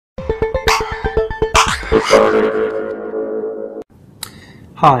Hi,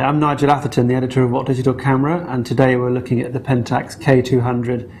 I'm Nigel Atherton, the editor of What Digital Camera, and today we're looking at the Pentax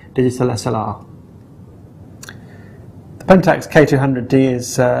K200 Digital SLR. The Pentax K200D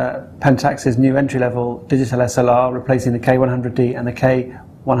is Pentax's new entry-level digital SLR, replacing the K100D and the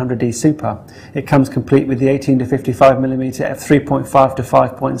K100D Super. It comes complete with the 18 to 55mm f3.5 to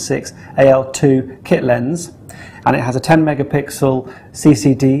 5.6 AL2 kit lens, and it has a 10 megapixel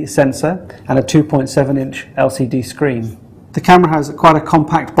CCD sensor and a 2.7-inch LCD screen. The camera has quite a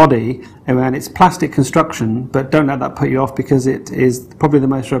compact body and it's plastic construction, but don't let that put you off because it is probably the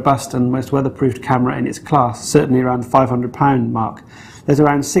most robust and most weatherproofed camera in its class, certainly around the £500 mark. There's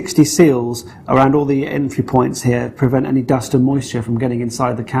around 60 seals around all the entry points here to prevent any dust and moisture from getting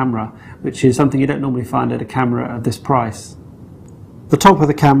inside the camera, which is something you don't normally find at a camera of this price. The top of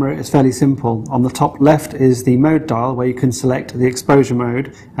the camera is fairly simple. On the top left is the mode dial where you can select the exposure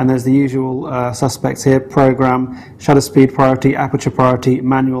mode, and there's the usual suspects here: program, shutter speed priority, aperture priority,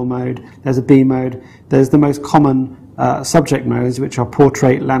 manual mode. There's a B mode. There's the most common subject modes, which are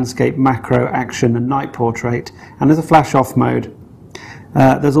portrait, landscape, macro, action and night portrait, and there's a flash off mode.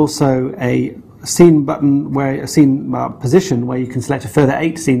 There's also a scene button, where a scene position where you can select a further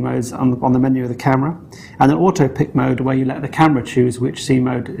 8 scene modes on the menu of the camera, and an auto pick mode where you let the camera choose which scene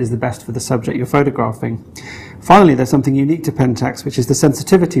mode is the best for the subject you're photographing. Finally, there's something unique to Pentax, which is the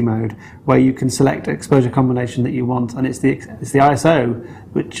sensitivity mode, where you can select an exposure combination that you want, and it's the ISO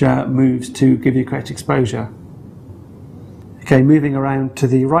which moves to give you correct exposure. Okay, moving around to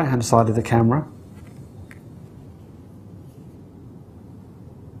the right hand side of the camera.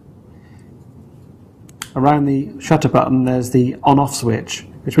 Around the shutter button there's the on-off switch,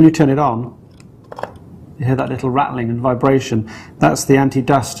 which when you turn it on, you hear that little rattling and vibration. That's the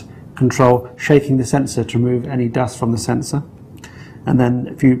anti-dust control, shaking the sensor to remove any dust from the sensor. And then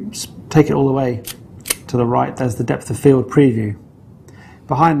if you take it all the way to the right, there's the depth of field preview.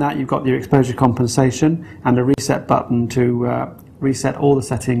 Behind that you've got your exposure compensation and a reset button to reset all the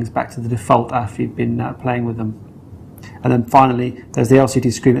settings back to the default after you've been playing with them. And then finally there's the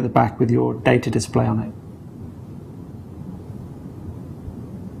LCD screen at the back with your data display on it.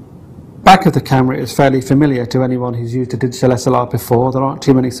 Back of the camera is fairly familiar to anyone who's used a digital SLR before. There aren't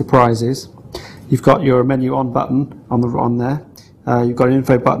too many surprises. You've got your menu on button on there. You've got an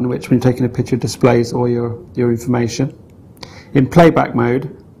info button which, when you're taking a picture, displays all your information. In playback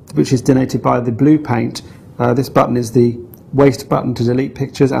mode, which is denoted by the blue paint, this button is the waste button to delete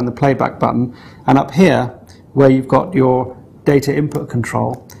pictures and the playback button. And up here, where you've got your data input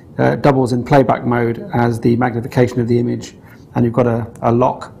control, doubles in playback mode as the magnification of the image, and you've got a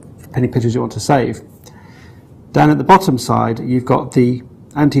lock for any pictures you want to save. Down at the bottom side you've got the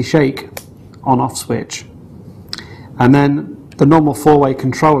anti-shake on-off switch, and then the normal 4-way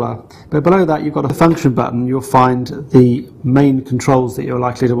controller, but below that you've got a function button. You'll find the main controls that you're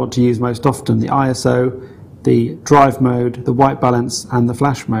likely to want to use most often: the ISO, the drive mode, the white balance and the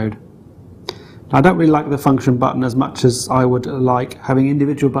flash mode. I don't really like the function button as much as I would like having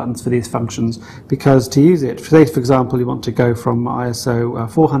individual buttons for these functions, because to use it, say for example you want to go from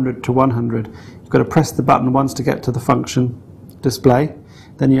ISO 400 to 100, you've got to press the button once to get to the function display,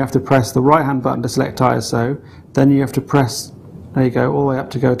 then you have to press the right hand button to select ISO, then you have to press, there you go, all the way up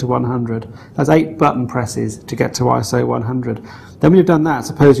to go to 100. That's 8 button presses to get to ISO 100. Then when you've done that,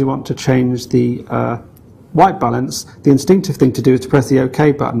 suppose you want to change the white balance. The instinctive thing to do is to press the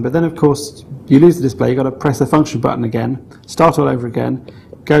OK button, but then of course you lose the display. You've got to press the function button again, start all over again,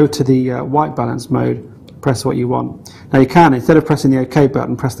 go to the white balance mode, press what you want. Now you can, instead of pressing the OK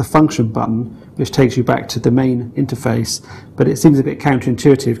button, press the function button, which takes you back to the main interface, but it seems a bit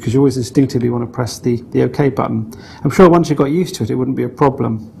counterintuitive because you always instinctively want to press the OK button. I'm sure once you got used to it, it wouldn't be a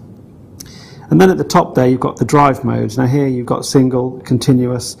problem. And then at the top there you've got the drive modes. Now here you've got single,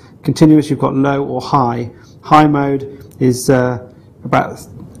 continuous. Continuous you've got low or high. High mode is about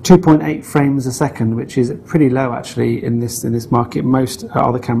 2.8 frames a second, which is pretty low actually in this market. Most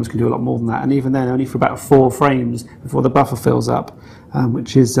other cameras can do a lot more than that, and even then only for about 4 frames before the buffer fills up,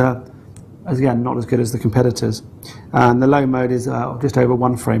 which is again not as good as the competitors. And the low mode is just over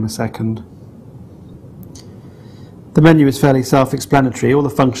 1 frame a second. The menu is fairly self-explanatory. All the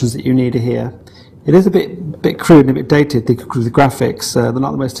functions that you need are here. It is a bit crude and a bit dated, the graphics. They're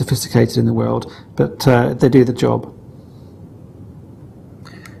not the most sophisticated in the world, but they do the job.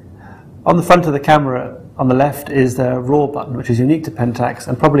 On the front of the camera on the left is the RAW button, which is unique to Pentax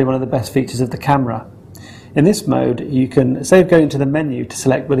and probably one of the best features of the camera. In this mode you can, say, go into the menu to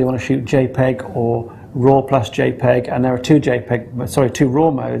select whether you want to shoot JPEG or RAW plus JPEG, and there are two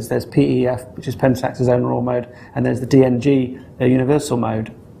RAW modes. There's PEF, which is Pentax's own RAW mode, and there's the DNG, the universal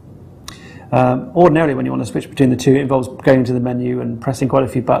mode. Ordinarily, when you want to switch between the two, it involves going to the menu and pressing quite a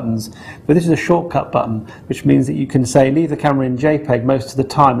few buttons. But this is a shortcut button, which means that you can say leave the camera in JPEG most of the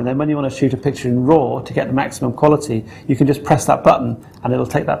time, and then when you want to shoot a picture in RAW to get the maximum quality, you can just press that button and it'll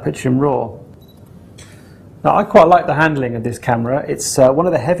take that picture in RAW. Now, I quite like the handling of this camera. It's one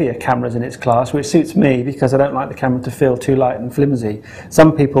of the heavier cameras in its class, which suits me because I don't like the camera to feel too light and flimsy.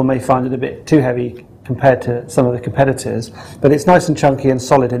 Some people may find it a bit too heavy compared to some of the competitors, but it's nice and chunky and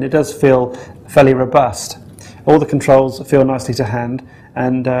solid, and it does feel fairly robust. All the controls feel nicely to hand,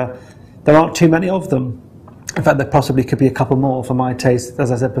 and there aren't too many of them. In fact, there possibly could be a couple more for my taste.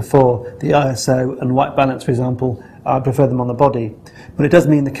 As I said before, the ISO and white balance, for example, I prefer them on the body. But it does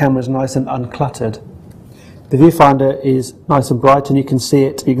mean the camera is nice and uncluttered. The viewfinder is nice and bright, and you can see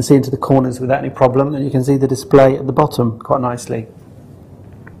it. You can see into the corners without any problem, and you can see the display at the bottom quite nicely.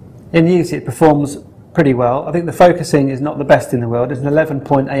 In use, it performs pretty well. I think the focusing is not the best in the world. It's an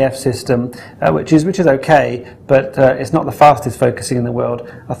 11-point AF system, which is okay, but it's not the fastest focusing in the world.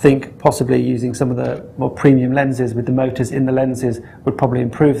 I think possibly using some of the more premium lenses with the motors in the lenses would probably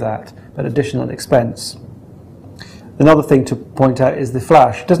improve that, but additional expense. Another thing to point out is the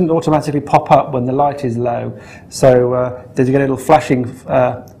flash. It doesn't automatically pop up when the light is low, so there's a little flashing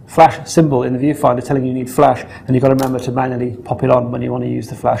flash symbol in the viewfinder telling you need flash, and you've got to remember to manually pop it on when you want to use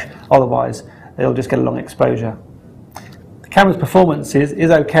the flash. Otherwise, it'll just get a long exposure. The camera's performance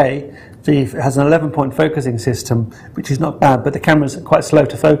is okay. It has an 11-point focusing system, which is not bad, but the camera's quite slow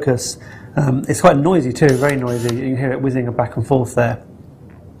to focus. It's quite noisy too, very noisy. You can hear it whizzing back and forth there.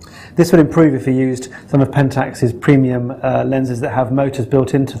 This would improve if you used some of Pentax's premium lenses that have motors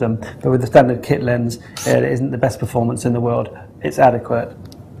built into them, but with the standard kit lens, it isn't the best performance in the world. It's adequate.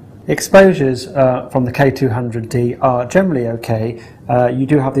 Exposures from the K200D are generally okay. You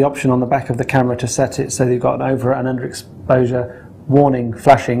do have the option on the back of the camera to set it so you've got an over and underexposure warning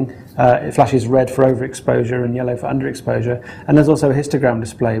flashing. It flashes red for overexposure and yellow for underexposure, and there's also a histogram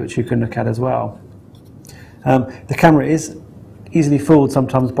display which you can look at as well. The camera is easily fooled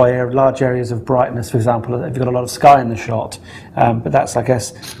sometimes by large areas of brightness, for example, if you've got a lot of sky in the shot, but that's, I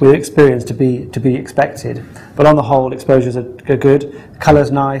guess, with experience to be expected. But on the whole, exposures are good,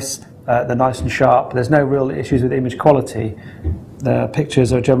 colour's nice, they're nice and sharp, there's no real issues with image quality, the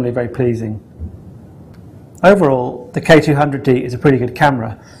pictures are generally very pleasing. Overall, the K200D is a pretty good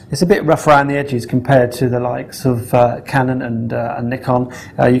camera. It's a bit rough around the edges compared to the likes of Canon and Nikon.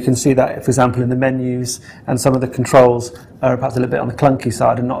 You can see that, for example, in the menus, and some of the controls are perhaps a little bit on the clunky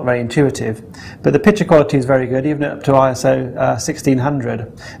side and not very intuitive. But the picture quality is very good, even up to ISO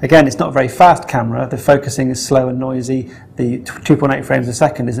 1600. Again, it's not a very fast camera. The focusing is slow and noisy. The 2.8 frames a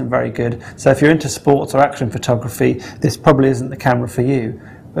second isn't very good. So if you're into sports or action photography, this probably isn't the camera for you.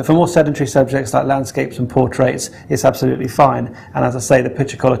 But for more sedentary subjects like landscapes and portraits, it's absolutely fine. And as I say, the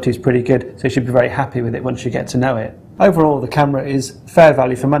picture quality is pretty good, so you should be very happy with it once you get to know it. Overall, the camera is fair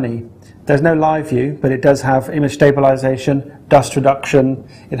value for money. There's no live view, but it does have image stabilization, dust reduction,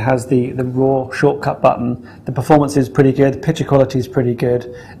 it has the RAW shortcut button. The performance is pretty good, the picture quality is pretty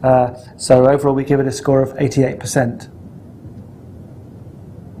good. So overall, we give it a score of 88%.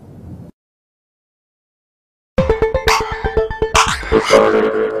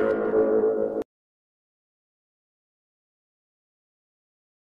 Recording.